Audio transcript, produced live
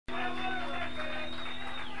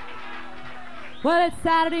Well, it's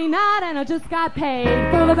Saturday night and I just got paid.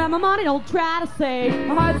 Fool about my money, don't try to save.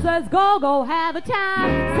 My heart says go, go, have a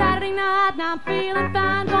time. Saturday night, now I'm feeling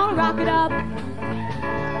fine. Gonna rock it up,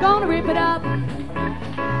 gonna rip it up,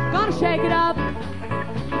 gonna shake it up,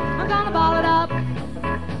 I'm gonna ball it up,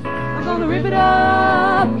 I'm gonna rip it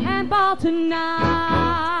up and ball tonight.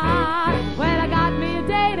 Well, I got me a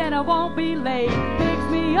date and I won't be late. Picks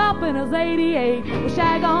me up in his 88. We'll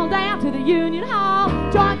shag on down to the Union Hall.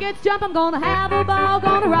 Joint gets jumped, I'm gonna have a ball.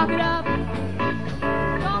 Gonna rock it up,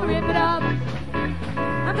 gonna rip it up,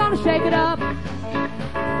 I'm gonna shake it up,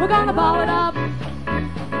 we're gonna ball it up,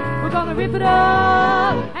 we're gonna rip it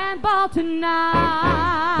up and ball tonight.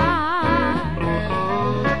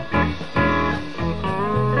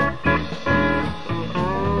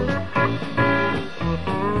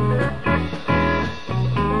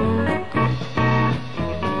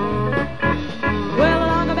 Well,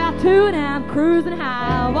 along about 2 and I'm cruising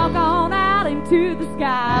high. Walk on out into the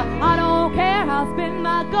sky. I don't care how I spend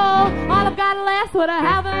my gold. All I've got less what I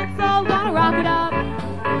haven't sold. Gonna rock it up,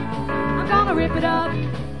 I'm gonna rip it up,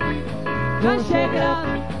 gonna shake it up,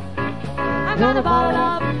 I'm gonna ball it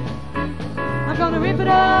up, I'm gonna rip it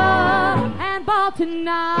up and ball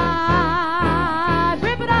tonight.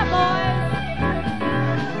 Rip it up, boys.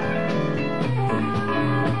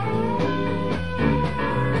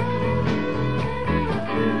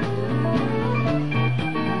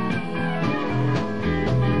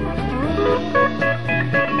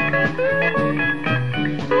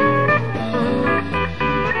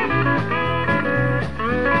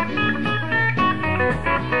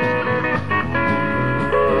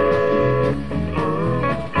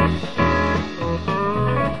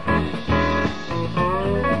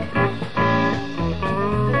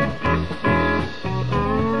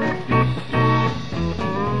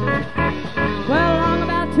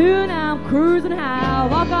 Now I'm cruising high,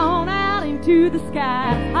 walk on out into the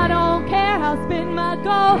sky. I don't care how I spend my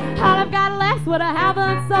gold. All I've got less what I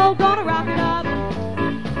haven't sold. Gonna rock it up,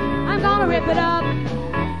 I'm gonna rip it up,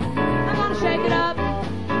 I'm gonna shake it up,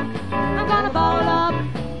 I'm gonna ball it up,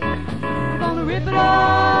 I'm gonna rip it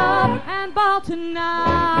up and ball tonight.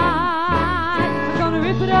 I'm gonna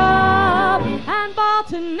rip it up and ball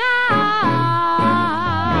tonight.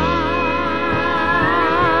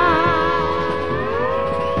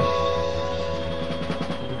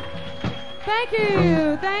 Thank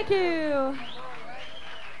you, thank you.